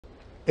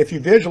if you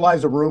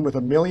visualize a room with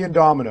 1,000,000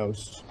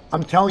 dominoes,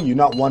 I'm telling you,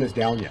 not one is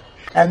down yet.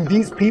 And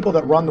these people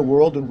that run the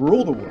world and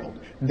rule the world,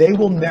 they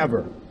will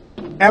never,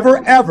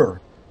 ever,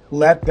 ever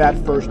let that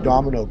first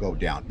domino go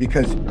down,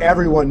 because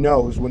everyone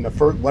knows when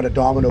when a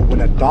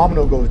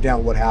domino goes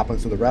down, what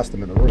happens to the rest of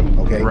them in the room.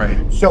 Okay,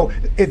 Right. so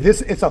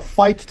it's a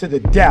fight to the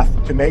death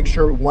to make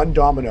sure one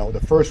domino, the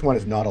first one,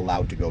 is not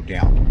allowed to go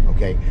down.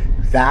 Okay,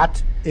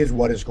 that is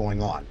what is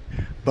going on.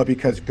 But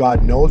because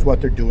God knows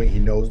what they're doing, he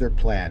knows their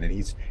plan, and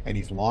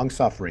he's long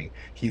suffering.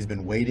 He's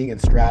been waiting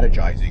and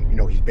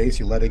strategizing. He's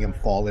basically letting them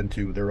fall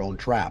into their own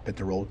trap, at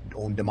their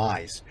own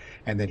demise.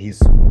 And then he's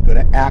going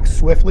to act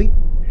swiftly.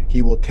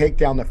 He will take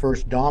down the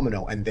first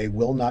domino, and they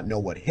will not know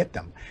what hit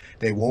them.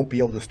 They won't be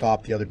able to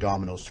stop the other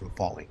dominoes from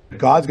falling.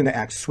 God's going to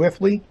act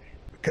swiftly.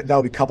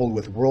 That'll be coupled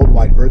with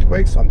worldwide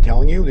earthquakes. I'm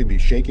telling you, they'll be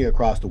shaking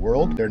across the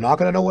world. They're not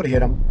going to know what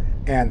hit them,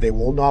 and they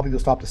will not be able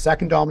to stop the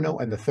second domino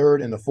and the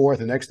third and the fourth.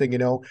 The next thing you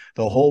know,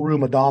 the whole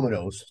room of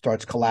dominoes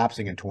starts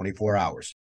collapsing in 24 hours.